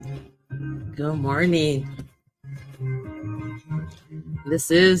Good morning.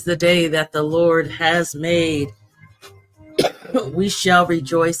 This is the day that the Lord has made. We shall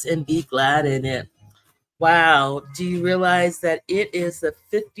rejoice and be glad in it. Wow. Do you realize that it is the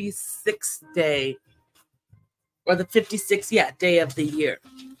 56th day or the 56th day of the year?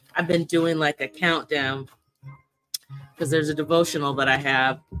 I've been doing like a countdown because there's a devotional that I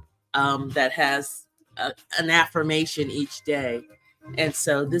have that has an affirmation each day. And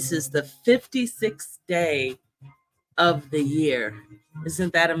so this is the 56th day of the year.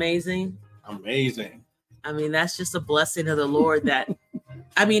 Isn't that amazing? Amazing. I mean, that's just a blessing of the Lord and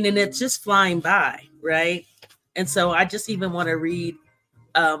it's just flying by, right? And so I just even want to read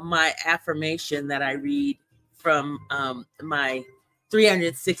my affirmation that I read from my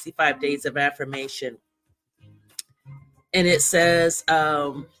 365 days of affirmation. And it says,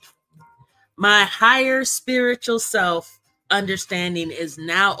 my higher spiritual self understanding is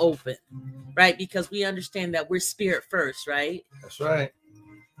now open, right? Because we understand that we're spirit first, right? That's right.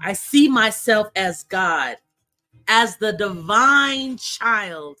 I see myself as God, as the divine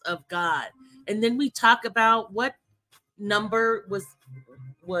child of God. And then we talk about what number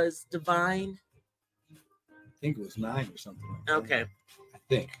was divine. I think it was 9 or something. Okay. I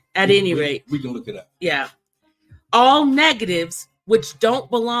think. At any rate. We can look it up. Yeah. All negatives which don't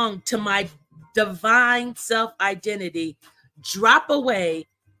belong to my divine self-identity drop away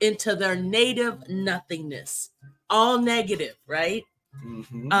into their native nothingness. All negative, right?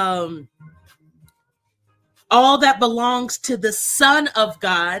 Mm-hmm. All that belongs to the Son of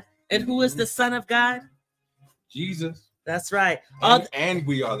God. And who is the Son of God? Jesus. That's right. And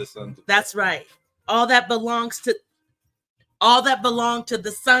we are the sons of God. That's right. All that belonged to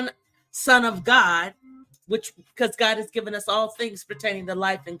the Son of God, which because God has given us all things pertaining to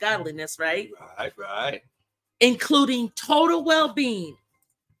life and godliness, right? Right. Including total well-being,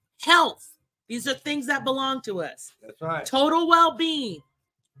 health. These are things that belong to us. That's right. Total well-being,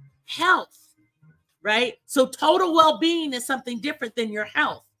 health, right? So total well-being is something different than your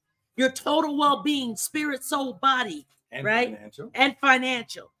health. Your total well-being, spirit, soul, body, and right? Financial. And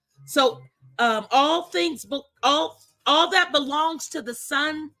financial. So all that belongs to the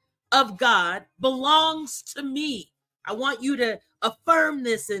Son of God belongs to me. I want you to affirm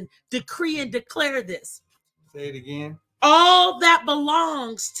this and decree and declare this. Say it again. All that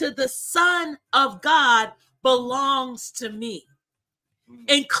belongs to the Son of God belongs to me,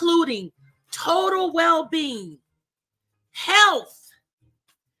 including total well-being, health,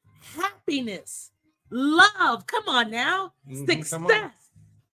 happiness, love. Come on now. Success,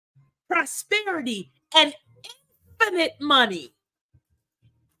 prosperity, and infinite money.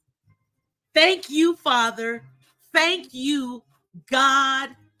 Thank you, Father. Thank you,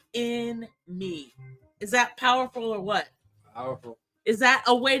 God in me. Is that powerful or what? Powerful. Is that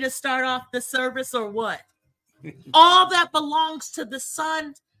a way to start off the service or what? All that belongs to the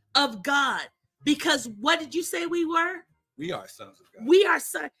Son of God. Because what did you say we were? We are sons of God. We are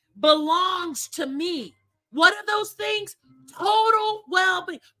sons. Belongs to me. What are those things? Total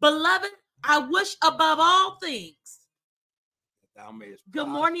well-being. Beloved, I wish above all things. Thou mayest Good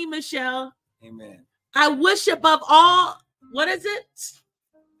morning, Michelle. Amen. I wish above all, what is it?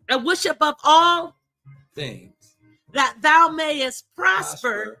 I wish above all things that thou mayest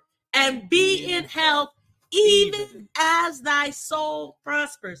prosper and be in health, even as thy soul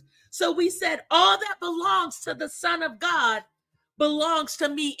prospers. So we said all that belongs to the Son of God belongs to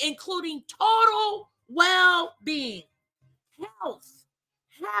me, including total well-being, health,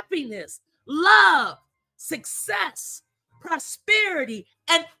 happiness, love, success, prosperity,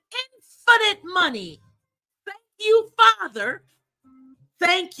 and infinite money. Thank you, Father.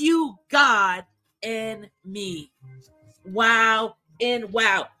 Thank you, God in me. Wow and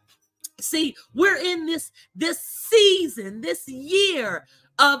wow. See, we're in this season, this year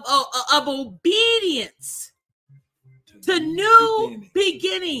of obedience to new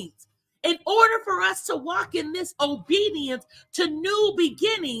beginnings. In order for us to walk in this obedience to new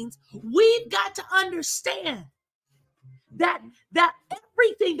beginnings, we've got to understand that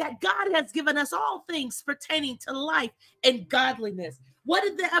everything that God has given us, all things pertaining to life and godliness. What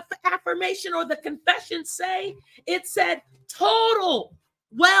did the affirmation or the confession say? It said total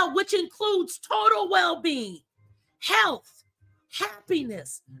which includes total well-being, health,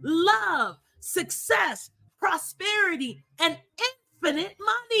 happiness, love, success, prosperity, and infinite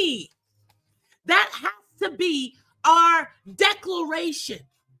money. That has to be our declaration.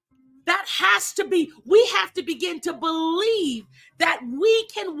 That has to be, we have to begin to believe that we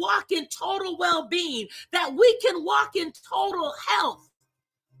can walk in total well-being, that we can walk in total health,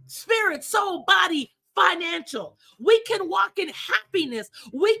 spirit, soul, body, financial. We can walk in happiness.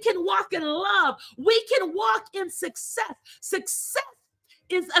 We can walk in love. We can walk in success. Success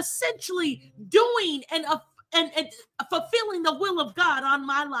is essentially doing and fulfilling the will of God on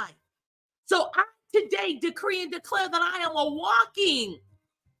my life. So I today decree and declare that I am walking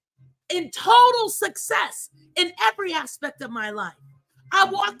in total success in every aspect of my life. I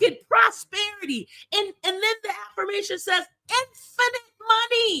walk in prosperity. And then the affirmation says infinite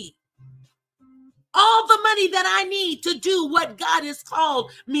money. All the money that I need to do what God has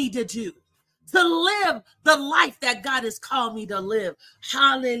called me to do, to live the life that God has called me to live.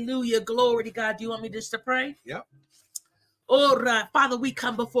 Hallelujah. Glory to God. Do you want me just to pray? Yep. All right. Father, we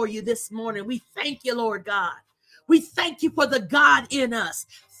come before you this morning. We thank you, Lord God. We thank you for the God in us.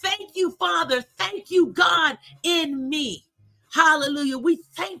 Thank you, Father. Thank you, God, in me. Hallelujah. We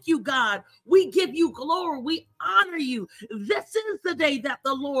thank you, God. We give you glory. We honor you. This is the day that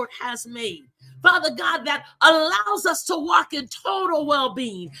the Lord has made. Father God, that allows us to walk in total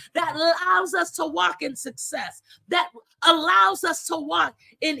well-being, that allows us to walk in success, that allows us to walk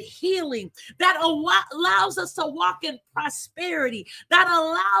in healing, that allows us to walk in prosperity, that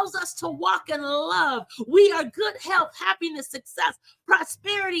allows us to walk in love. We are good health, happiness, success,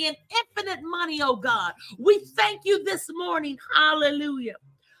 prosperity, and infinite money, oh God. We thank you this morning. Hallelujah.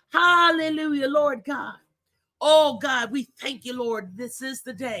 Hallelujah, Lord God. Oh God, we thank you, Lord. This is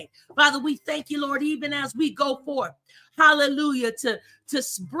the day. Father, we thank you, Lord, even as we go forth. Hallelujah, to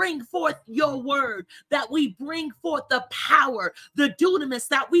bring forth your word, that we bring forth the power, the dunamis,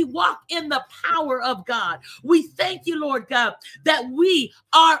 that we walk in the power of God. We thank you, Lord God, that we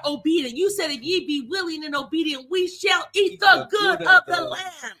are obedient. You said, if ye be willing and obedient, we shall eat the good of the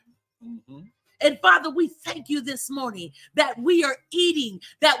land. Mm-hmm. And Father, we thank you this morning that we are eating,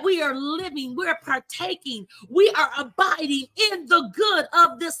 that we are living, we're partaking, we are abiding in the good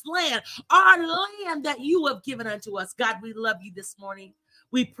of this land, our land that you have given unto us. God, we love you this morning.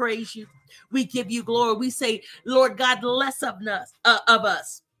 We praise you. We give you glory. We say, Lord God, less of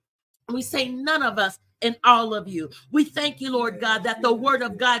us. We say none of us and all of you. We thank you, Lord God, that the word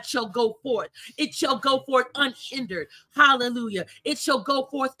of God shall go forth. It shall go forth unhindered. Hallelujah. It shall go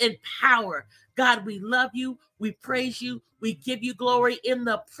forth in power. God, we love you. We praise you. We give you glory. In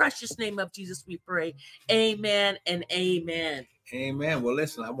the precious name of Jesus, we pray. Amen and amen. Amen. Well,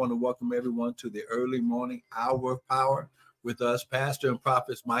 listen, I want to welcome everyone to the early morning hour of power with us, Pastor and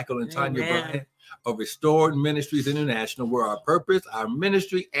Prophets Michael and Tanya Bryant of Restored Ministries International, where our purpose, our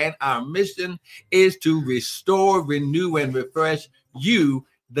ministry, and our mission is to restore, renew, and refresh you,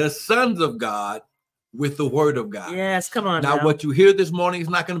 the sons of God, with the word of God. Yes, come on. Now, what you hear this morning is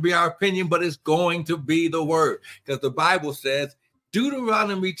not going to be our opinion, but it's going to be the word, because the Bible says,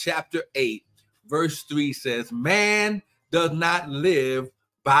 Deuteronomy chapter 8, verse 3 says, man does not live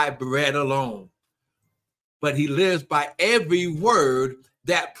by bread alone, but he lives by every word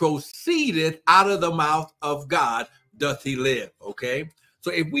that proceedeth out of the mouth of God doth he live. Okay.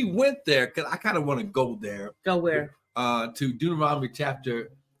 So if we went there, because I kind of want to go there. Go where? To Deuteronomy chapter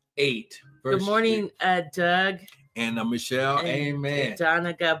 8. Verse Good morning, Doug. And Michelle. And amen.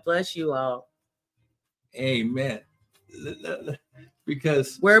 Donna, God bless you all. Amen.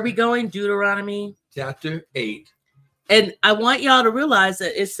 Because where are we going? Deuteronomy chapter 8. And I want y'all to realize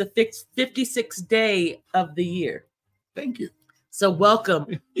that it's the 56th day of the year. Thank you. So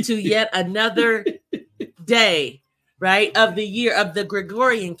welcome to yet another day, right, of the year of the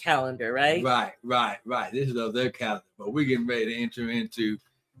Gregorian calendar, right? Right. This is of their calendar, but we're getting ready to enter into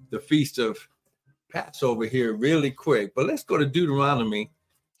the feast of Passover here really quick. But let's go to Deuteronomy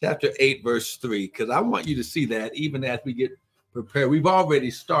chapter 8, verse 3, because I want you to see that even as we get prepared. We've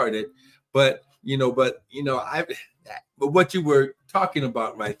already started, but what you were talking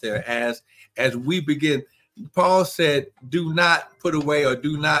about right there, as we begin, Paul said, do not put away or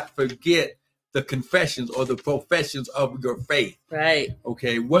do not forget the confessions or the professions of your faith. Right.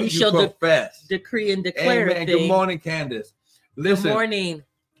 Okay. What you profess. Decree and declare. Amen. Good morning, Candace. Listen. Good morning.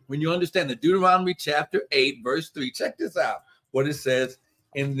 When you understand the Deuteronomy chapter 8, verse 3, check this out. What it says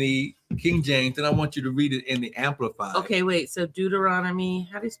in the King James, and I want you to read it in the Amplified. Okay, wait. So Deuteronomy,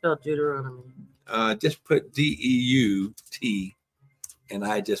 how do you spell Deuteronomy? Just put D-E-U-T, and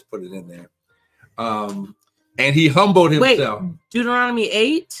I just put it in there. And he humbled himself. Wait, Deuteronomy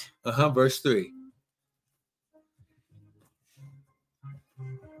 8? Verse 3.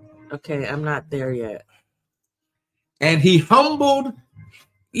 Okay, I'm not there yet. And he humbled.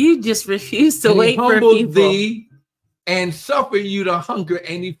 You just refuse to wait for people. Thee and suffered you to hunger,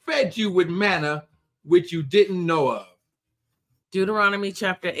 and he fed you with manna, which you didn't know of. Deuteronomy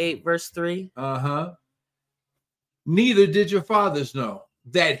chapter 8, verse 3. Neither did your fathers know.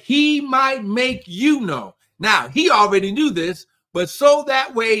 that he might make you know. Now, he already knew this, but so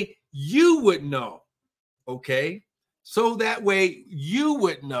that way you would know, okay? So that way you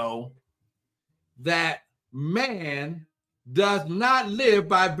would know that man does not live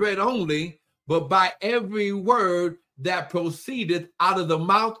by bread only, but by every word that proceedeth out of the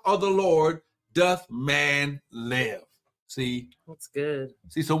mouth of the Lord doth man live. See? That's good.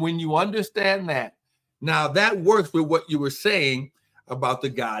 See, so when you understand that, now that works with what you were saying about the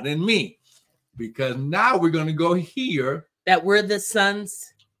God in me, because now we're going to go here. That we're the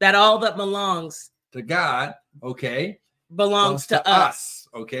sons, that all that belongs to God, okay, belongs to us.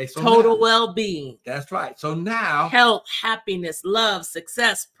 Okay, so total well-being. That's right. So now, health, happiness, love,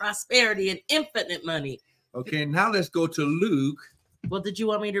 success, prosperity, and infinite money. Okay, now let's go to Luke. Well, did you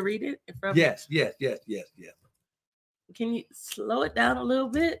want me to read it? Yes. Can you slow it down a little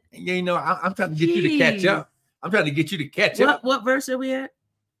bit? You know, I'm trying to get you to catch up. What verse are we at?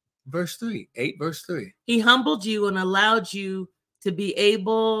 Verse 3, 8 verse 3. He humbled you and allowed you to be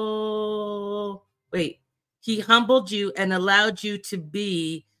able. He humbled you and allowed you to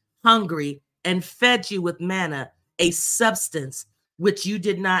be hungry and fed you with manna, a substance which you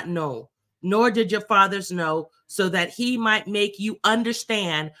did not know, nor did your fathers know, so that he might make you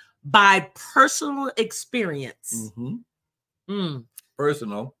understand by personal experience.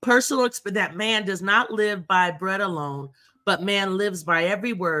 Personal experience that man does not live by bread alone, but man lives by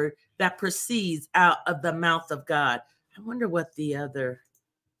every word that proceeds out of the mouth of God. I wonder what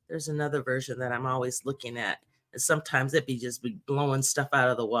there's another version that I'm always looking at. And sometimes it be just blowing stuff out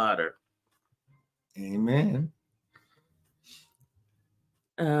of the water. Amen.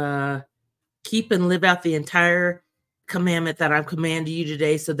 Keep and live out the entire commandment that I'm commanding you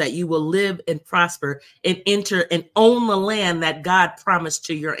today, so that you will live and prosper and enter and own the land that God promised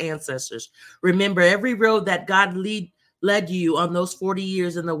to your ancestors. Remember every road that God led you on those 40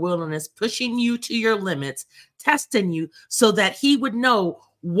 years in the wilderness, pushing you to your limits, testing you so that he would know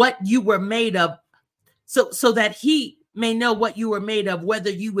what you were made of, so that he may know what you were made of, whether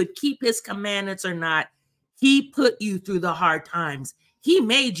you would keep his commandments or not. He put you through the hard times. He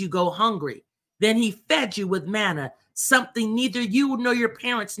made you go hungry. Then he fed you with manna, something neither you nor your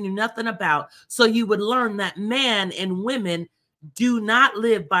parents knew nothing about, so you would learn that man and women do not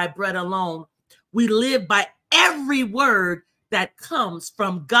live by bread alone. We live by every word that comes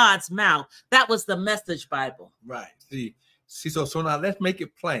from God's mouth. That was the Message Bible. Right. See, so now let's make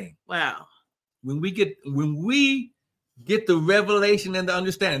it plain. Wow. When we get the revelation and the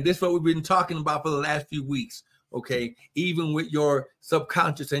understanding, this is what we've been talking about for the last few weeks, okay? Even with your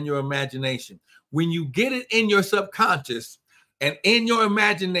subconscious and your imagination. When you get it in your subconscious and in your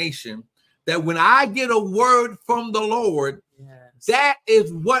imagination, that when I get a word from the Lord, that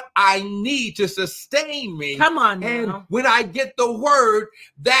is what I need to sustain me. Come on now. And when I get the word,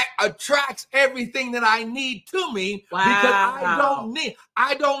 that attracts everything that I need to me. Wow. Because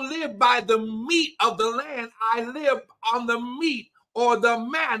I don't live by the meat of the land. I live on the meat or the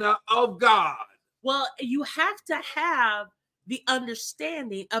manna of God. Well, you have to have the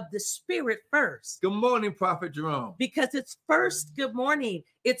understanding of the Spirit first. Good morning, Prophet Jerome. Because it's first, good morning.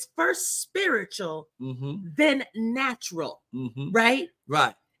 It's first spiritual, then natural, right?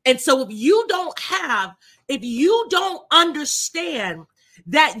 Right. And so if you don't understand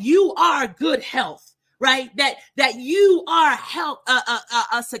that you are good health, right? That you are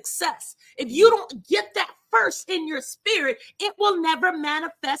a success. If you don't get that first in your spirit, it will never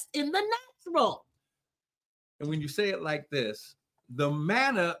manifest in the natural. And when you say it like this, the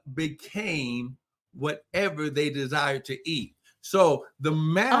manna became whatever they desired to eat. So the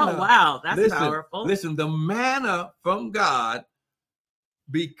manna. Oh, wow. That's powerful. Listen, the manna from God,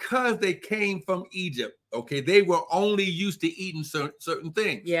 because they came from Egypt, okay, they were only used to eating certain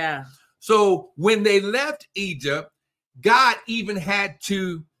things. Yeah. So when they left Egypt, God even had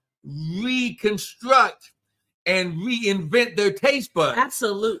to reconstruct and reinvent their taste buds.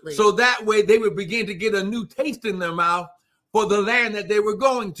 Absolutely. So that way they would begin to get a new taste in their mouth for the land that they were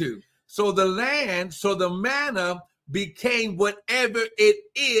going to. So the manna became whatever it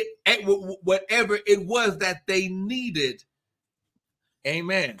was that they needed.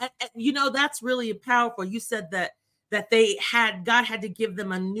 Amen. And that's really powerful. You said that God had to give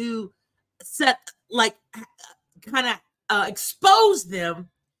them a new set, like kind of expose them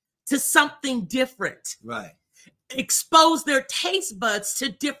to something different. Right. Expose their taste buds to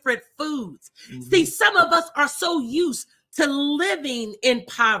different foods. See, some of us are so used to living in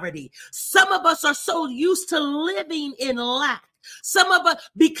poverty. Some of us are so used to living in lack. Some of us,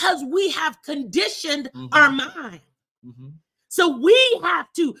 because we have conditioned our mind. So we have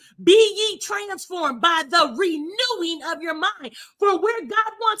to be ye transformed by the renewing of your mind. For where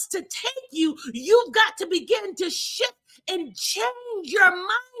God wants to take you, you've got to begin to shift and change your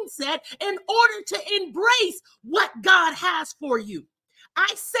mindset in order to embrace what God has for you.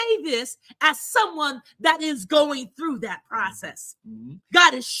 I say this as someone that is going through that process. Mm-hmm.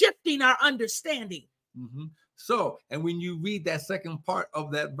 God is shifting our understanding. Mm-hmm. So, and when you read that second part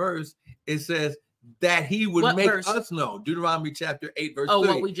of that verse, it says, that he would make us know. Deuteronomy chapter 8, verse 3. Oh,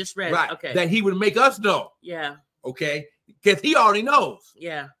 what we just read. Right. Okay. That he would make us know. Yeah. Okay. Because he already knows.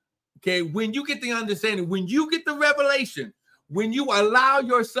 Yeah. Okay. When you get the understanding, when you get the revelation, when you allow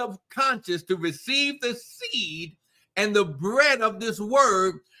your subconscious to receive the seed and the bread of this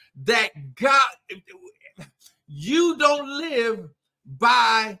word, that God, you don't live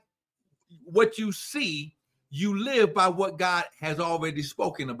by what you see, you live by what God has already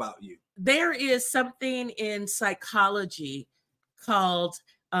spoken about you. There is something in psychology called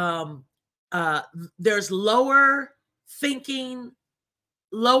there's lower thinking,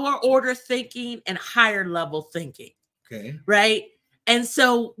 lower order thinking, and higher level thinking. Okay. Right. And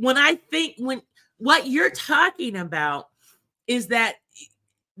so when what you're talking about is that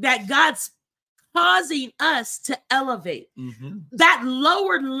God's causing us to elevate. Mm-hmm. That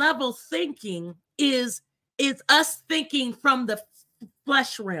lower level thinking is us thinking from the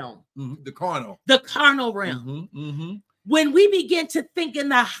flesh realm, mm-hmm. the carnal realm. Mm-hmm. Mm-hmm. When we begin to think in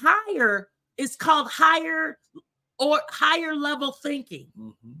the higher, it's called higher level thinking.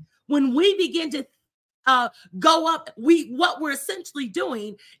 Mm-hmm. When we begin to go up, what we're essentially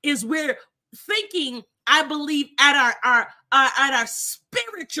doing is we're thinking, I believe, at our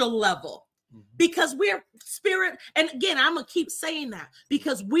spiritual level, mm-hmm. because we're spirit. And again, I'm gonna keep saying that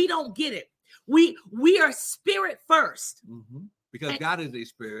because we don't get it. We are spirit first. Mm-hmm. Because God is a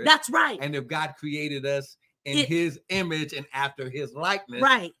spirit. That's right. And if God created us in his image and after his likeness,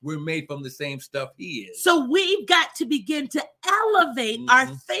 right, we're made from the same stuff he is. So we've got to begin to elevate mm-hmm. our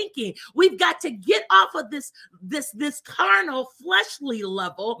thinking. We've got to get off of this carnal, fleshly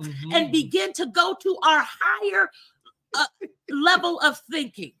level mm-hmm. and begin to go to our higher level of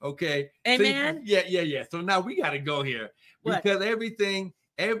thinking. Okay. Amen. See, yeah. So now we got to go here because everything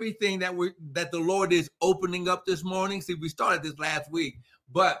that the Lord is opening up this morning. See, we started this last week,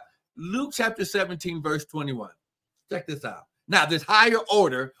 but Luke chapter 17, verse 21. Check this out. Now, this higher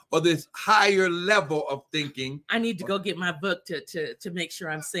order or this higher level of thinking. I need to go get my book to make sure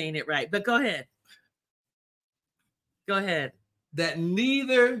I'm saying it right, but go ahead. Go ahead. That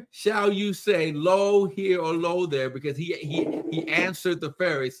neither shall you say, lo here or lo there, because he answered the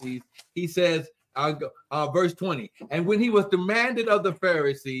Pharisees. He says, verse 20, and when he was demanded of the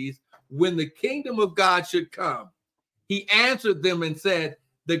Pharisees when the kingdom of God should come, he answered them and said,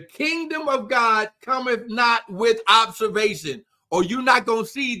 the kingdom of God cometh not with observation, or you're not going to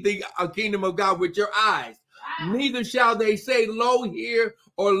see the kingdom of God with your eyes. Wow. Neither shall they say, lo here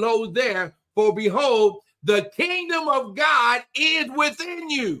or lo there, for behold, the kingdom of God is within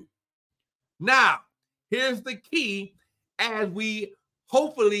you. Now, here's the key as we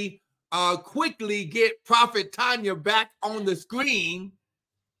hopefully quickly get Prophet Tanya back on the screen,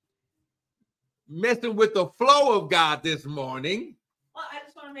 messing with the flow of God this morning. Well, I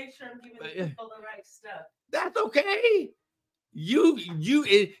just want to make sure I'm giving people the right stuff. That's okay.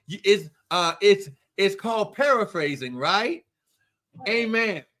 It's called paraphrasing, right? Okay.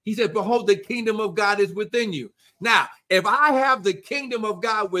 Amen. He said, behold, the kingdom of God is within you. Now, if I have the kingdom of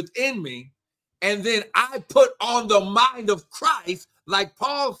God within me, and then I put on the mind of Christ, like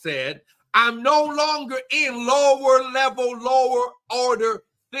Paul said, I'm no longer in lower level, lower order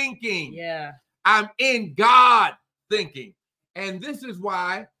thinking. Yeah. I'm in God thinking. And this is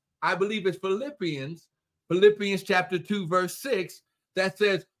why I believe it's Philippians chapter 2, verse 6, that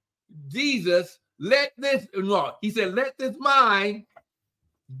says, Jesus, let this mind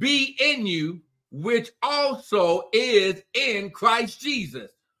be in you, which also is in Christ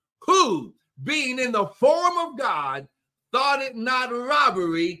Jesus, who, being in the form of God, thought it not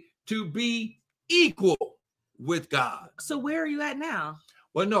robbery to be equal with God. So where are you at now?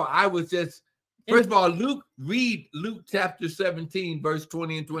 Well, no, I was just, first of all, read Luke chapter 17, verse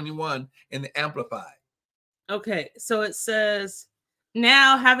 20 and 21 in the Amplified. Okay, so it says,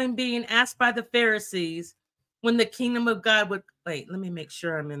 now having been asked by the Pharisees when the kingdom of God would, wait, let me make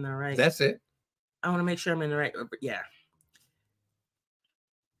sure I'm in the right. That's it. I want to make sure I'm in the right. Yeah.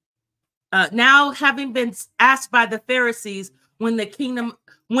 Now having been asked by the Pharisees when the kingdom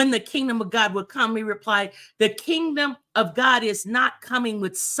of God would come, he replied, the kingdom of God is not coming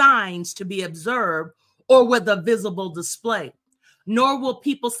with signs to be observed or with a visible display, nor will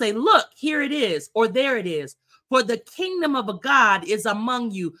people say, look, here it is, or there it is. for the kingdom of God is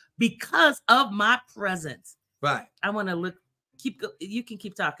among you because of my presence. Right. I want to look. You can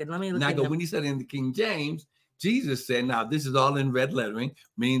keep talking. Let me look. Now, when he said in the King James, Jesus said, now this is all in red lettering,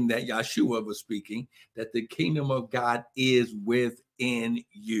 meaning that Yeshua was speaking, that the kingdom of God is within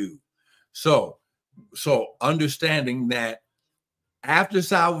you. So understanding that after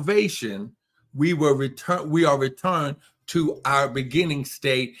salvation, we are returned to our beginning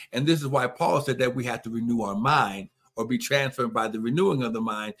state. And this is why Paul said that we have to renew our mind or be transferred by the renewing of the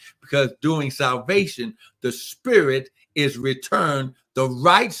mind, because during salvation, the spirit is returned. The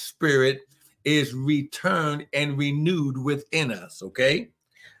right spirit is returned and renewed within us. Okay.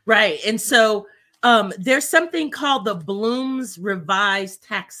 Right. And so there's something called the Bloom's Revised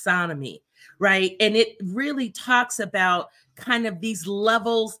Taxonomy, right? And it really talks about kind of these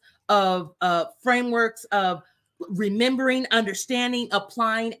levels of frameworks of remembering, understanding,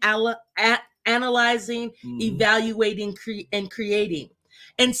 applying, analyzing, evaluating, and creating.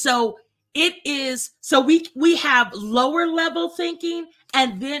 And so it is, so we have lower level thinking,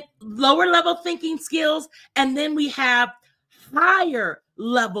 and then lower level thinking skills, and then we have higher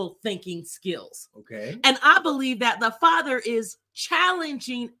level thinking skills. Okay. And I believe that the Father is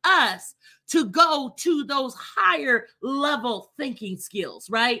challenging us to go to those higher level thinking skills,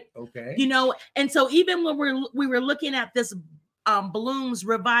 right? Okay. You know, and so even when we were looking at this Bloom's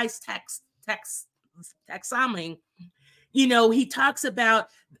Revised Taxonomy, you know, he talks about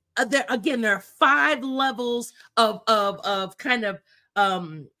there are 5 levels of kind of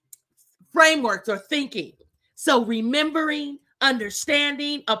frameworks or thinking. So remembering,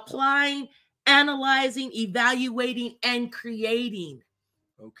 understanding, applying, analyzing, evaluating, and creating.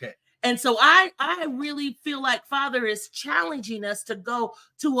 Okay. And so I really feel like Father is challenging us to go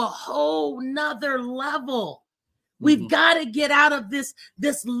to a whole nother level. We've got to get out of this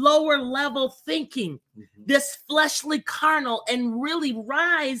lower level thinking, this fleshly carnal, and really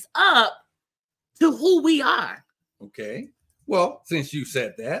rise up to who we are. Okay. Well, since you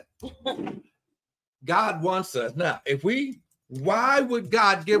said that, God wants us. Now, why would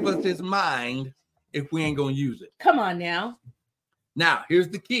God give us his mind if we ain't going to use it? Come on now. Now, here's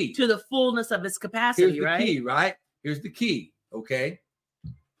the key. To the fullness of its capacity, here's the key, right? Here's the key, okay?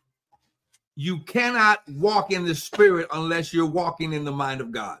 You cannot walk in the spirit unless you're walking in the mind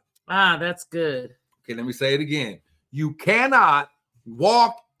of God. Ah, that's good. Okay, let me say it again. You cannot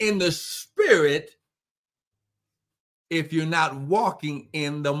walk in the spirit if you're not walking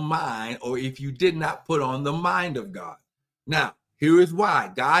in the mind, or if you did not put on the mind of God. Now, here is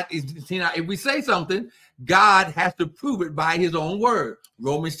why. God is, if we say something, God has to prove it by his own word.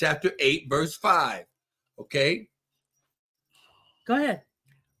 Romans chapter 8, verse 5. Okay? Go ahead.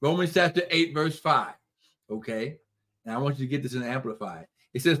 Romans chapter 8, verse 5. Okay? Now, I want you to get this in Amplified.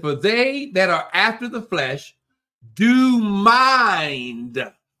 It says, for they that are after the flesh do mind,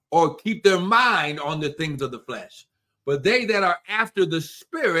 or keep their mind on the things of the flesh. But they that are after the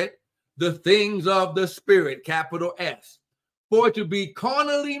spirit, the things of the spirit, capital S. For to be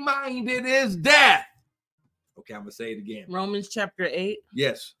carnally minded is death. Okay, I'm going to say it again. Romans chapter 8.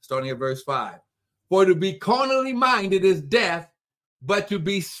 Yes, starting at verse 5. For to be carnally minded is death, but to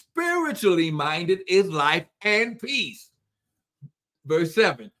be spiritually minded is life and peace. Verse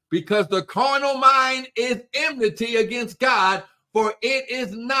 7. Because the carnal mind is enmity against God, for it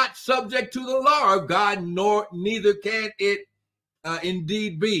is not subject to the law of God, neither can it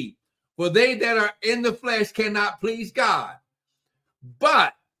indeed be. For they that are in the flesh cannot please God.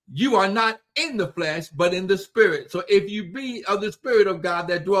 But you are not in the flesh, but in the spirit. So if you be of the spirit of God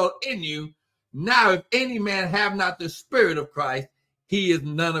that dwell in you, now if any man have not the spirit of Christ, he is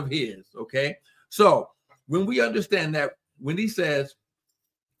none of his. Okay. So when we understand that, when he says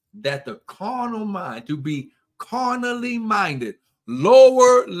that the carnal mind, to be carnally minded,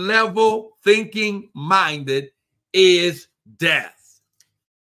 lower level thinking minded, is death.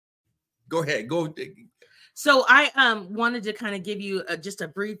 Go ahead. Go. So I wanted to kind of give you just a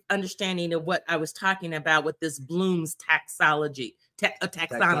brief understanding of what I was talking about with this Bloom's taxonomy.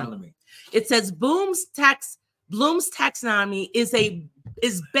 It says Bloom's taxonomy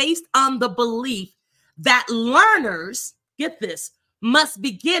is based on the belief that learners, get this, must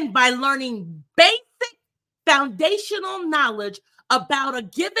begin by learning basic foundational knowledge about a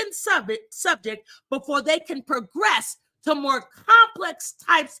given subject before they can progress to more complex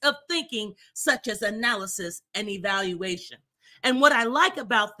types of thinking, such as analysis and evaluation. And what I like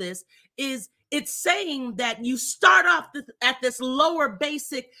about this is it's saying that you start off at this lower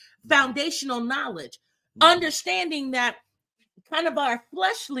basic foundational knowledge, understanding that kind of our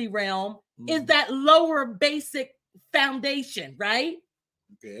fleshly realm is that lower basic foundation, right?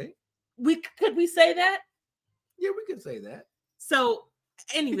 Okay. Could we say that? Yeah, we can say that. So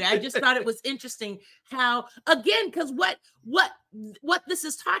anyway, I just thought it was interesting how, again, because what this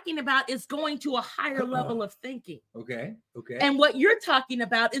is talking about is going to a higher level of thinking. Okay. And what you're talking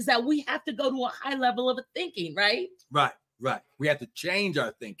about is that we have to go to a high level of thinking, right? Right. We have to change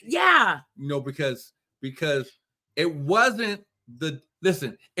our thinking. Yeah. Because it wasn't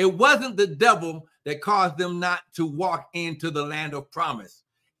it wasn't the devil that caused them not to walk into the land of promise.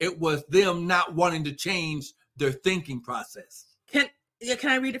 It was them not wanting to change their thinking process. Can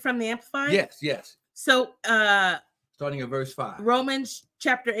I read it from the Amplified? Yes. So starting at verse 5. Romans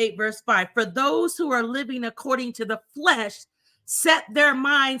chapter 8, verse 5. For those who are living according to the flesh set their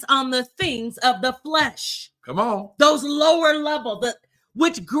minds on the things of the flesh. Come on. Those lower level,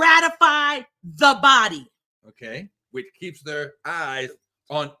 which gratify the body. Okay. Which keeps their eyes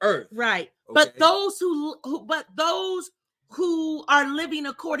on earth. Right. Okay. But those who are living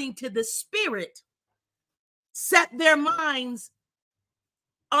according to the Spirit set their minds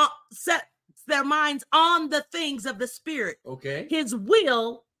on the things of the Spirit. Okay. His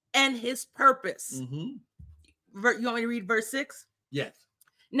will and his purpose. Mm-hmm. You want me to read verse 6? Yes.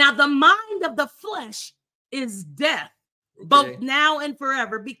 Now the mind of the flesh is death, both now and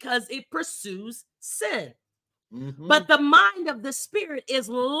forever, because it pursues sin. Mm-hmm. But the mind of the Spirit is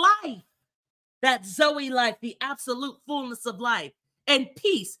life, that Zoe life, the absolute fullness of life and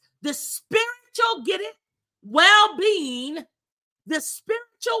peace, the spiritual, get it? Well-being, the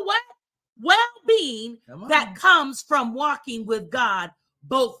spiritual well-being that comes from walking with God,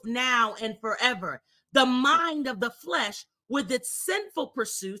 both now and forever. The mind of the flesh, with its sinful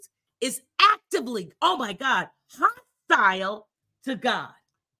pursuits, is actively, oh my God, hostile to God.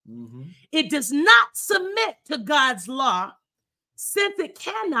 Mm-hmm. It does not submit to God's law, since it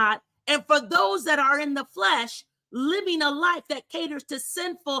cannot. And for those that are in the flesh, living a life that caters to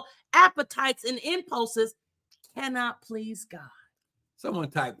sinful appetites and impulses, cannot please God. Someone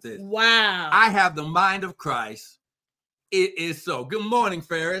type this. Wow. I have the mind of Christ. It is so. Good morning,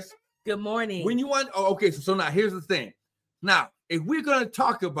 Ferris. Good morning. When you want, so now here's the thing. Now, if we're going to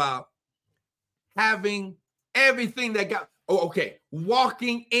talk about having everything that got,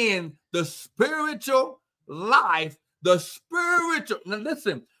 walking in the spiritual life, now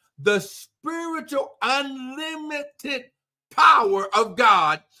listen, the spiritual unlimited power of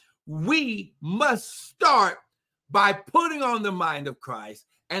God, we must start by putting on the mind of Christ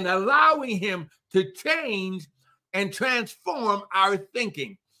and allowing him to change and transform our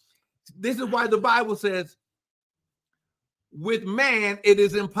thinking. This is why the Bible says, with man, it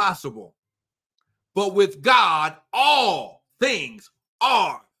is impossible, but with God, all things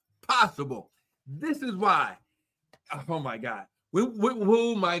are possible. This is why, oh my God,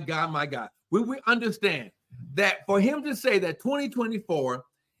 my God, we understand that for him to say that 2024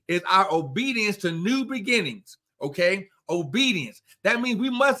 is our obedience to new beginnings, okay? Obedience. That means we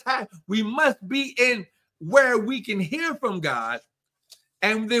must be in where we can hear from God,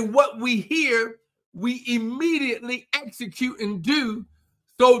 and then what we hear, we immediately execute and do,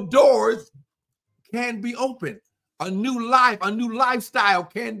 so doors can be open. A new life, a new lifestyle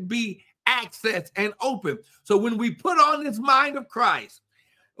can be accessed and open. So when we put on this mind of Christ,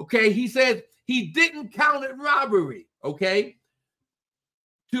 okay, he says he didn't count it robbery, okay,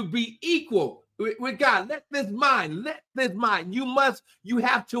 to be equal with God. Let this mind, you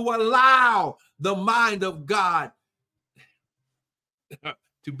have to allow the mind of God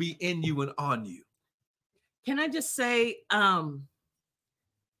to be in you and on you. Can I just say,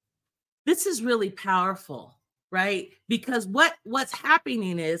 this is really powerful, right? Because what's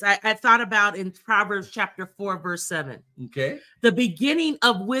happening is, I thought about in Proverbs chapter 4, verse 7. Okay. The beginning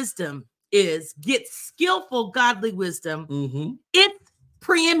of wisdom is get skillful, godly wisdom. Mm-hmm. It's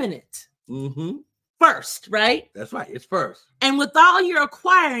preeminent. Mm-hmm. First, right? That's right. It's first. And with all you're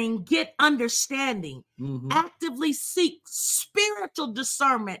acquiring, get understanding. Mm-hmm. Actively seek spiritual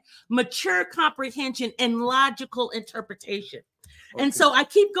discernment, mature comprehension, and logical interpretation. Okay. And so I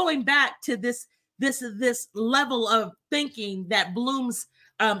keep going back to this level of thinking that Bloom's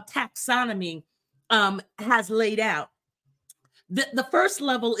taxonomy has laid out. The first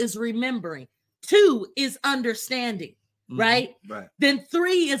level is remembering. 2 is understanding, mm-hmm. right? Then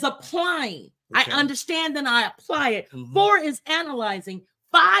 3 is applying. Okay. I understand and I apply it. Mm-hmm. 4 is analyzing.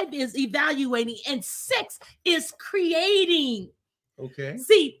 5 is evaluating. And 6 is creating. Okay.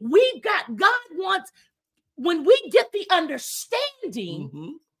 See, God wants, when we get the understanding, mm-hmm.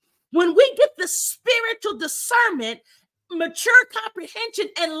 when we get the spiritual discernment, mature comprehension,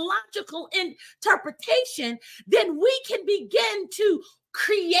 and logical interpretation, then we can begin to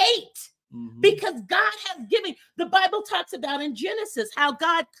create. Mm-hmm. Because God has given, the Bible talks about in Genesis how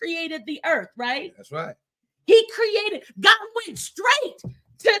God created the earth, right? That's right. He created. God went straight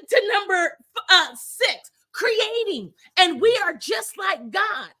to number 6, creating. And we are just like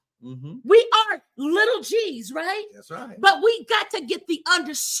God. Mm-hmm. We are little G's, right? That's right. But we got to get the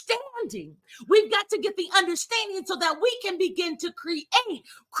understanding. We've got to get the understanding so that we can begin to create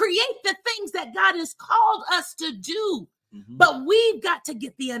the things that God has called us to do. Mm-hmm. But we've got to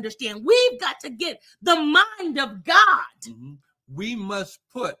get the understanding. We've got to get the mind of God. Mm-hmm. We must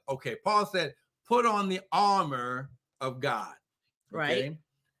put, Paul said, put on the armor of God, right?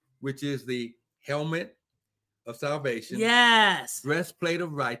 Which is the helmet of salvation, yes, breastplate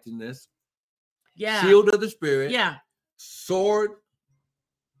of righteousness, shield of the Spirit, shield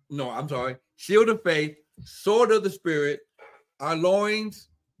of faith, sword of the Spirit, our loins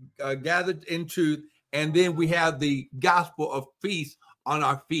gathered in truth, and then we have the gospel of peace on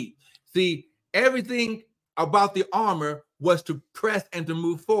our feet. See, everything about the armor was to press and to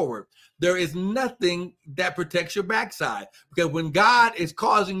move forward. There is nothing that protects your backside, because when God is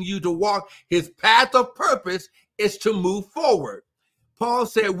causing you to walk his path of purpose, it's to move forward. Paul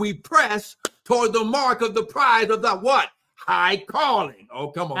said we press toward the mark of the prize of the what? High calling. Oh,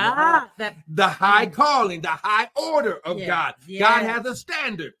 come on. The high calling, the high order of God. Yes. God has a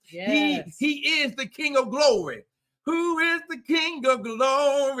standard. Yes. He is the King of glory. Who is the King of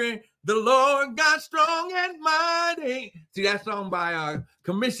glory? The Lord God strong and mighty. See, that song by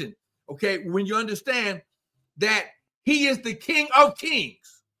Commission. Okay, when you understand that he is the King of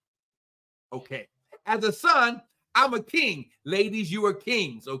kings. Okay, as a son, I'm a king. Ladies, you are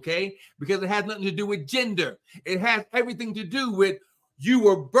kings, okay? Because it has nothing to do with gender. It has everything to do with you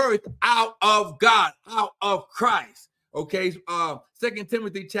were birthed out of God, out of Christ. Okay, 2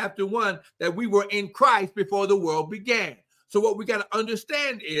 Timothy chapter 1, that we were in Christ before the world began. So what we got to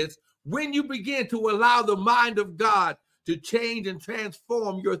understand is when you begin to allow the mind of God to change and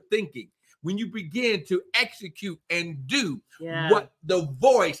transform your thinking, when you begin to execute and do what the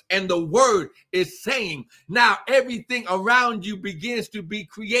voice and the word is saying, now everything around you begins to be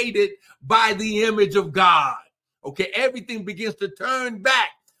created by the image of God. Okay, everything begins to turn back.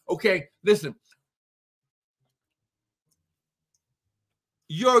 Okay, listen.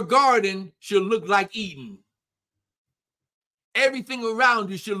 Your garden should look like Eden. Everything around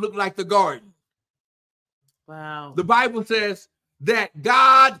you should look like the garden. Wow. The Bible says that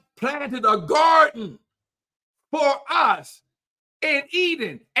God planted a garden for us in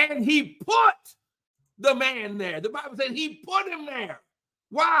Eden, and he put the man there. The Bible says he put him there.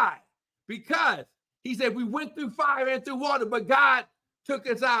 Why? Because he said we went through fire and through water, but God took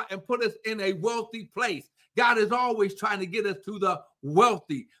us out and put us in a wealthy place. God is always trying to get us to the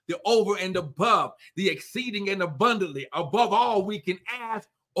wealthy, the over and above, the exceeding and abundantly, above all we can ask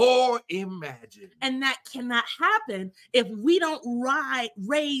or imagine. And that cannot happen if we don't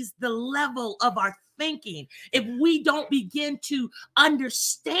raise the level of our thinking, if we don't begin to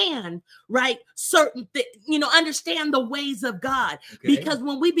understand, right, certain things, understand the ways of God. Okay. Because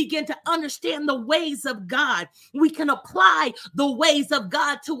when we begin to understand the ways of God, we can apply the ways of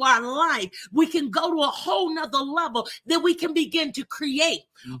God to our life. We can go to a whole nother level that we can begin to create.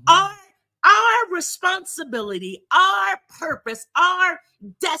 Mm-hmm. Our responsibility, our purpose, our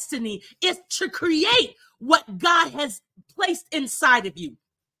destiny is to create what God has placed inside of you.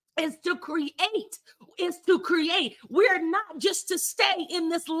 Is to create. We're not just to stay in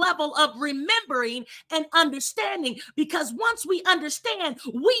this level of remembering and understanding, because once we understand,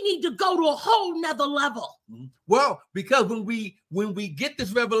 we need to go to a whole nother level. Well, because when we get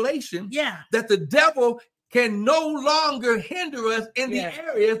this revelation, that the devil can no longer hinder us in the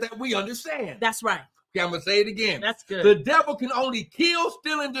areas that we understand. That's right. Okay, I'm going to say it again. That's good. The devil can only kill,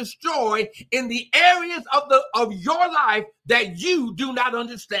 steal, and destroy in the areas of your life that you do not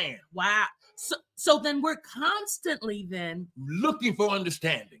understand. Wow. So then we're constantly looking for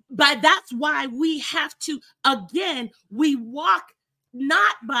understanding. But that's why we have to, again, we walk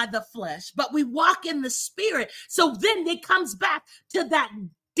not by the flesh, but we walk in the spirit. So then it comes back to that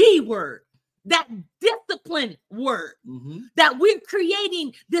D word. That discipline word, that we're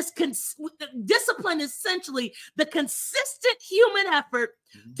creating this discipline, essentially the consistent human effort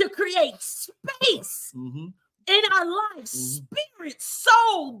to create space in our lives, spirit,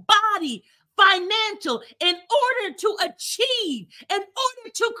 soul, body, financial, in order to achieve, in order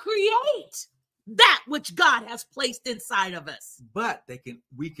to create that which God has placed inside of us. But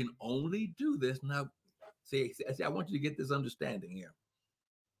we can only do this. Now, see, I want you to get this understanding here.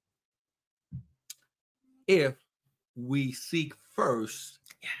 If we seek first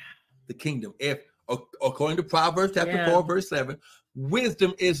the kingdom, if according to Proverbs chapter 4, verse 7,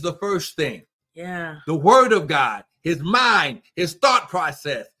 wisdom is the first thing. Yeah. The word of God, his mind, his thought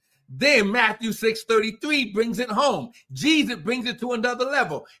process, Then Matthew 6:33 brings it home. Jesus brings it to another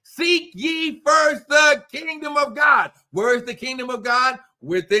level. Seek ye first the kingdom of God. Where's the kingdom of God?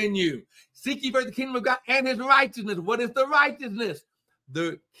 Within you. Seek ye first the kingdom of God and his righteousness. What is the righteousness?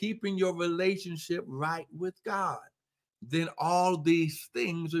 The keeping your relationship right with God. Then all these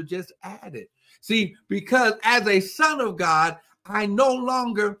things are just added. See, because as a son of God, I no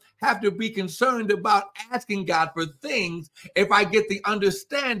longer have to be concerned about asking God for things if I get the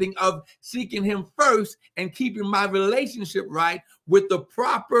understanding of seeking him first and keeping my relationship right with the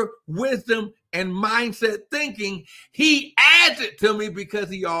proper wisdom and mindset thinking. He adds it to me because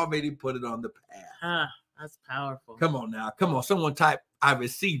he already put it on the path. That's powerful. Come on now. Come on. Someone type, I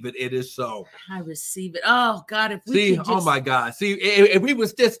receive it. It is so. I receive it. Oh, God, if we could just... Oh, my God. See, if we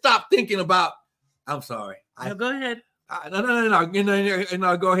would just stop thinking about, I'm sorry. No, go ahead.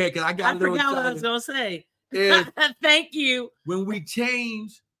 No, go ahead, because I got a little... I forgot what I was going to say. Thank you. When we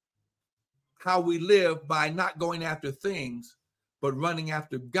change how we live by not going after things, but running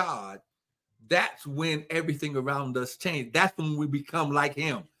after God, that's when everything around us changes. That's when we become like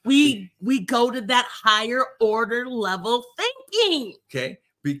him. We go to that higher order level thinking. Okay,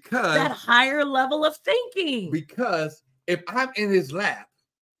 because... that higher level of thinking. Because if I'm in his lap,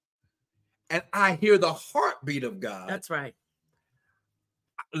 and I hear the heartbeat of God. That's right.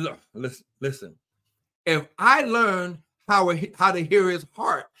 Look, listen. If I learn how to hear his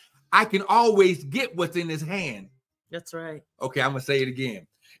heart, I can always get what's in his hand. That's right. Okay, I'm going to say it again.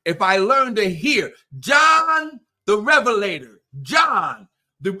 If I learn to hear John, the Revelator, John,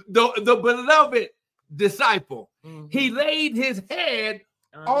 the beloved disciple, he laid his head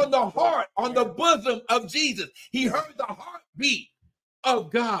on the heart, on the bosom of Jesus. He heard the heartbeat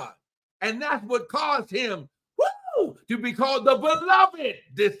of God. And that's what caused him to be called the beloved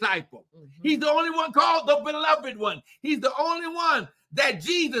disciple. He's the only one called the beloved one. He's the only one that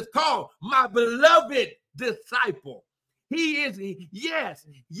Jesus called my beloved disciple. He is, yes,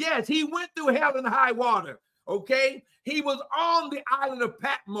 he went through hell and high water, okay? He was on the island of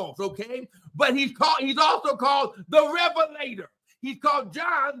Patmos, okay? But he's also called the Revelator. He's called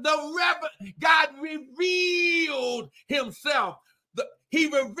John God revealed himself. He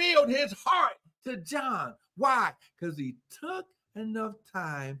revealed his heart to John. Why? Because he took enough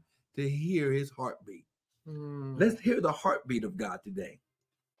time to hear his heartbeat. Let's hear the heartbeat of God today.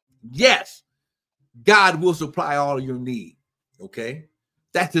 Yes, God will supply all of your need. Okay?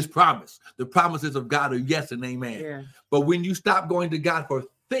 That's his promise. The promises of God are yes and amen. Yeah. But when you stop going to God for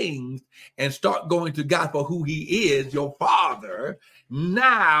things and start going to God for who he is, your father,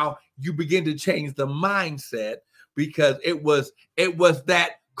 now you begin to change the mindset. Because it was that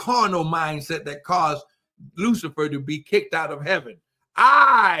carnal mindset that caused Lucifer to be kicked out of heaven.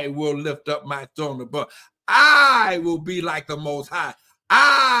 I will lift up my throne above. I will be like the Most High.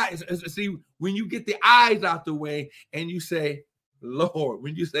 See, when you get the eyes out the way and you say, Lord,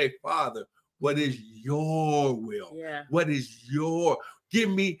 when you say, Father, what is your will? Yeah. What is give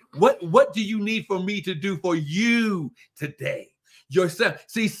me, what do you need for me to do for you today? Yourself.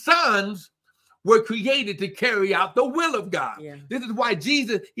 See, sons were created to carry out the will of God. Yeah. This is why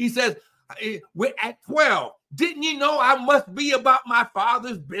Jesus, he says, at 12, didn't you know I must be about my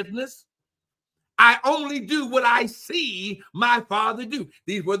Father's business? I only do what I see my Father do.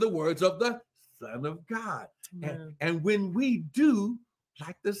 These were the words of the Son of God. And when we do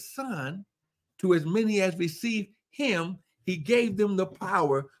like the Son, to as many as receive him, he gave them the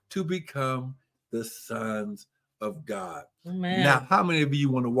power to become the sons of God. Amen. Now, how many of you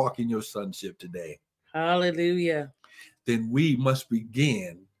want to walk in your sonship today? Hallelujah. Then we must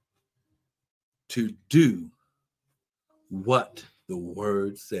begin to do what the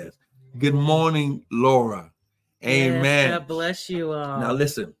word says. Good morning, Laura. Amen. Yes, God bless you all. Now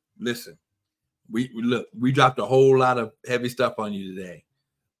listen. We dropped a whole lot of heavy stuff on you today,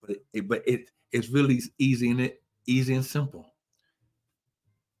 but it's really easy and simple.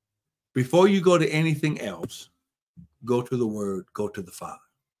 Before you go to anything else, go to the word, go to the Father.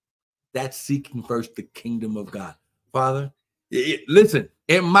 That's seeking first the kingdom of God. Father, listen,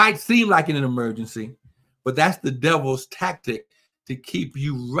 it might seem like an emergency, but that's the devil's tactic to keep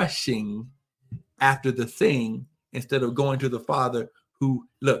you rushing after the thing instead of going to the Father who,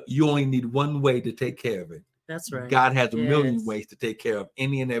 look, you only need one way to take care of it. That's right. God has a million ways to take care of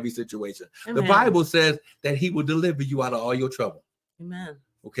any and every situation. Amen. The Bible says that he will deliver you out of all your trouble. Amen.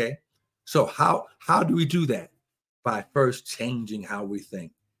 Okay? So how do we do that? By first changing how we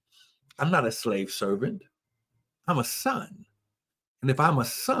think. I'm not a slave servant. I'm a son. And if I'm a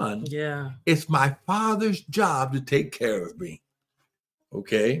son, it's my Father's job to take care of me.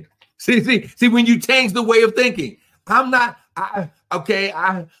 Okay? See, when you change the way of thinking, I'm not,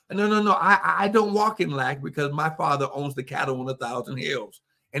 no. I don't walk in lack because my Father owns the cattle on 1,000 hills.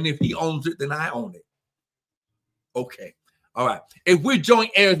 And if he owns it, then I own it. Okay. All right. If we're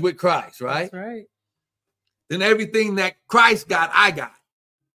joint heirs with Christ, right? That's right. Then everything that Christ got, I got.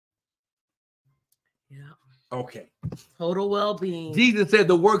 Yeah. Okay. Total well-being. Jesus said,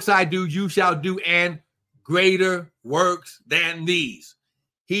 the works I do, you shall do, and greater works than these.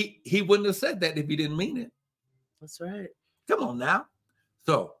 He wouldn't have said that if he didn't mean it. That's right. Come on now.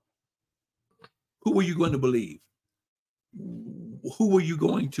 So, who are you going to believe? Who are you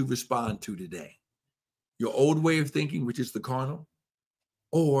going to respond to today? Your old way of thinking, which is the carnal,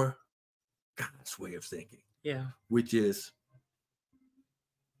 or God's way of thinking? Yeah. Which is,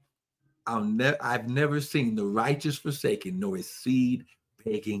 I've never seen the righteous forsaken, nor his seed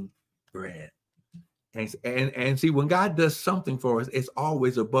begging bread. And see, when God does something for us, it's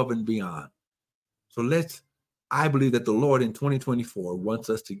always above and beyond. So I believe that the Lord in 2024 wants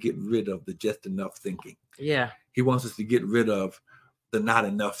us to get rid of the just enough thinking. Yeah. He wants us to get rid of the not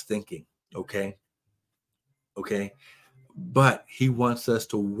enough thinking. Okay. But he wants us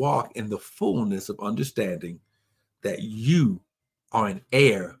to walk in the fullness of understanding that you are an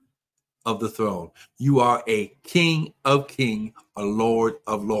heir of the throne. You are a King of kings, a Lord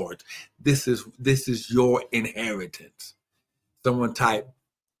of lords. This is your inheritance. Someone type,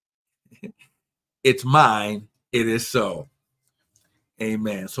 it's mine, it is so.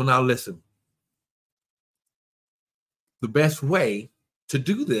 Amen. So now listen. The best way to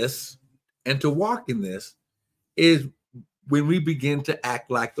do this and to walk in this is when we begin to act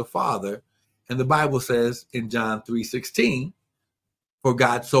like the Father. And the Bible says in John 3:16, for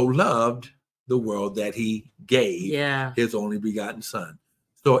God so loved the world that he gave his only begotten son.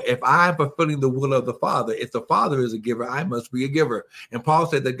 So if I'm fulfilling the will of the Father, if the Father is a giver, I must be a giver. And Paul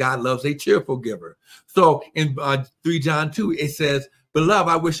said that God loves a cheerful giver. So in 3 John 2, it says, beloved,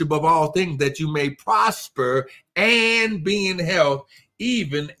 I wish above all things that you may prosper and be in health,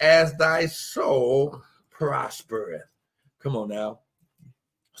 even as thy soul prospereth. Come on now.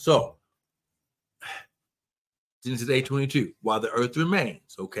 So Genesis 8:22, while the earth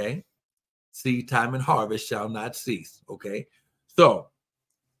remains, okay, seed time and harvest shall not cease, okay? So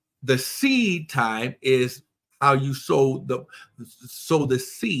the seed time is how you sow the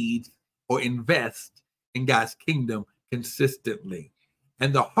seeds or invest in God's kingdom consistently.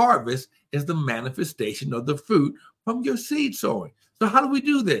 And the harvest is the manifestation of the fruit from your seed sowing. So how do we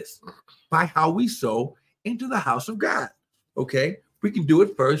do this? By how we sow into the house of God, okay? We can do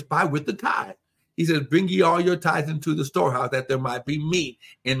it first with the tithe. He says, bring ye all your tithes into the storehouse that there might be meat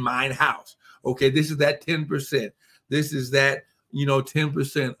in mine house. Okay, this is that 10%. This is that,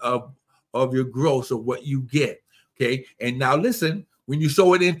 10% of your gross of what you get. Okay, and now listen, when you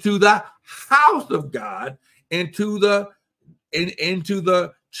sow it into the house of God, into the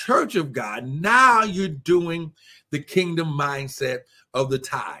church of God, now you're doing the kingdom mindset of the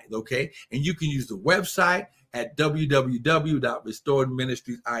tithe. Okay, and you can use the website at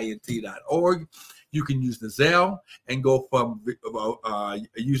www.restoredministriesint.org. You can use the Zelle and go from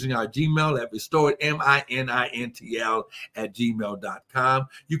using our Gmail at restoredminintl@gmail.com.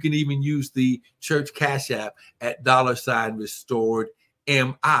 You can even use the church cash app at $restoredmi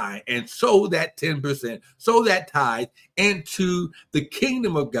and sow that 10%, sow that tithe into the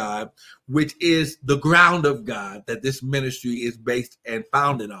kingdom of God, which is the ground of God that this ministry is based and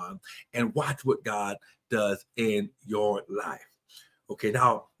founded on, and watch what God does in your life. Okay,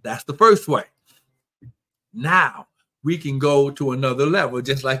 now that's the first way. Now we can go to another level,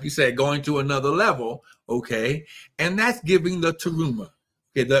 just like you said, going to another level, okay, and that's giving the teruma.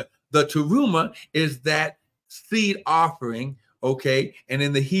 Okay, the teruma is that seed offering, okay, and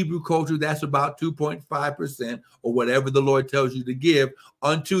in the Hebrew culture, that's about 2.5% or whatever the Lord tells you to give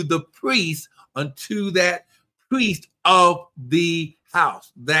unto the priest, unto that priest of the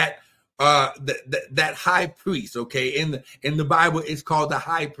house, that high priest, okay. In the Bible, it's called the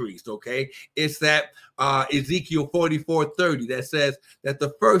high priest, okay. It's that Ezekiel 44:30 that says that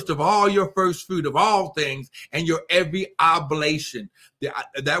the first of all your first fruit of all things and your every oblation.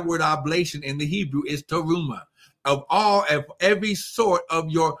 That word oblation in the Hebrew is teruma. Of every sort of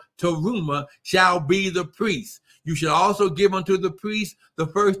your teruma shall be the priest. You shall also give unto the priest the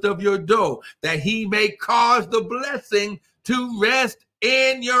first of your dough, that he may cause the blessing to rest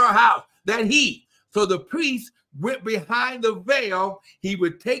in your house. So the priest went behind the veil. He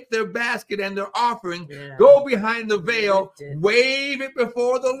would take their basket and their offering, go behind the veil, wave it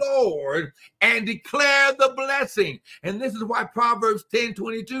before the Lord, and declare the blessing. And this is why Proverbs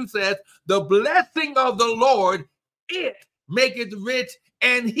 10:22 says, the blessing of the Lord, it maketh rich,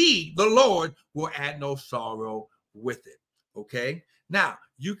 and he, the Lord, will add no sorrow with it. Okay. Now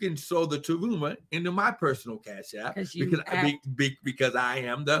you can sow the teruma into my personal cash app because I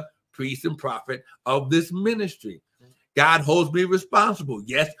am the priest and prophet of this ministry. God holds me responsible.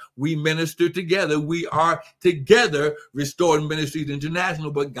 Yes, we minister together. We are together Restored Ministries International,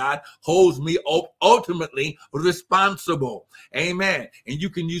 but God holds me ultimately responsible. Amen. And you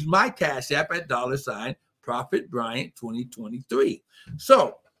can use my cash app at $Prophet Bryant 2023.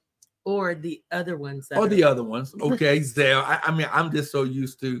 So, or the other ones. The other ones. Okay, Zelle. I mean, I'm just so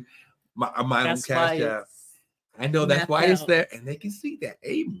used to my own cash app. I know that's why it's there, and they can see that.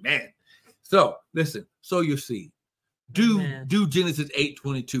 Amen. So, listen, sow your seed. Do Genesis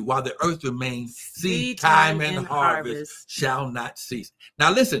 8:22. While the earth remains, seed time and harvest shall not cease. Now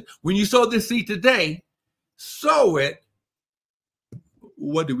listen, when you sow this seed today, sow it.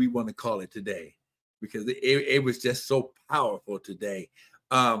 What do we want to call it today? Because it was just so powerful today.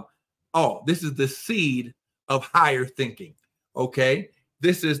 This is the seed of higher thinking. Okay,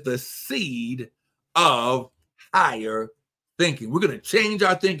 this is the seed of higher thinking. We're going to change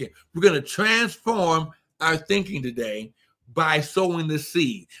our thinking. We're going to transform our thinking today by sowing the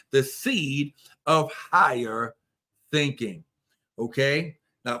seed of higher thinking. Okay.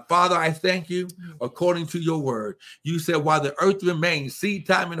 Now, Father, I thank you according to your word. You said, while the earth remains, seed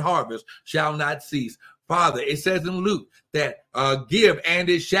time and harvest shall not cease. Father, it says in Luke that give and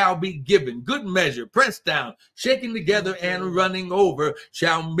it shall be given. Good measure, pressed down, shaken together and running over,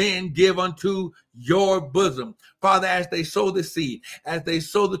 shall men give unto your bosom. Father, as they sow the seed, as they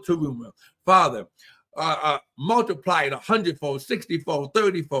sow the teruma, Father, multiply it 100-fold, 60-fold,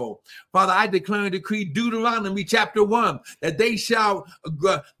 30-fold. Father, I declare and decree Deuteronomy chapter 1 that they shall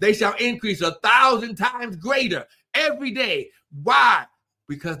increase 1,000 times greater every day. Why?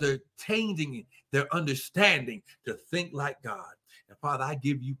 Because they're changing their understanding to think like God. And Father, I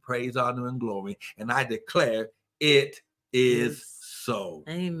give you praise, honor, and glory, and I declare it is so.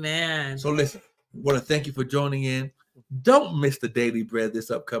 Amen. So listen, I want to thank you for joining in. Don't miss the Daily Bread this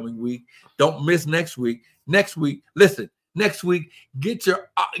upcoming week. Don't miss next week. Next week, get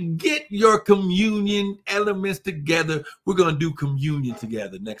your communion elements together. We're going to do communion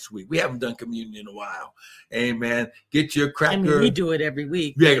together next week. We haven't done communion in a while. Amen. Get your cracker. I mean, we do it every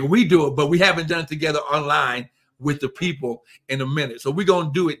week. Yeah, we do it, but we haven't done it together online with the people in a minute. So we're going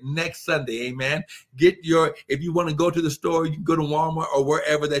to do it next Sunday. Amen. If you want to go to the store, you can go to Walmart or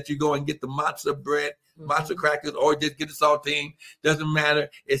wherever that you go and get the matzah bread, matzah crackers, or just get the saltine. Doesn't matter.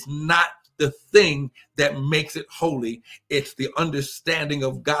 It's not the thing that makes it holy. It's the understanding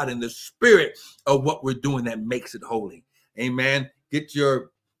of God and the spirit of what we're doing that makes it holy. Amen. Get your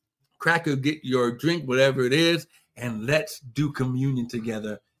cracker, get your drink, whatever it is, and let's do communion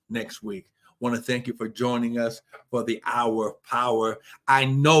together next week. Want to thank you for joining us for the Hour of Power. I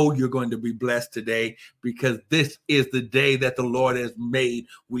know you're going to be blessed today because this is the day that the Lord has made.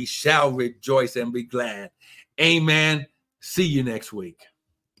 We shall rejoice and be glad. Amen. See you next week.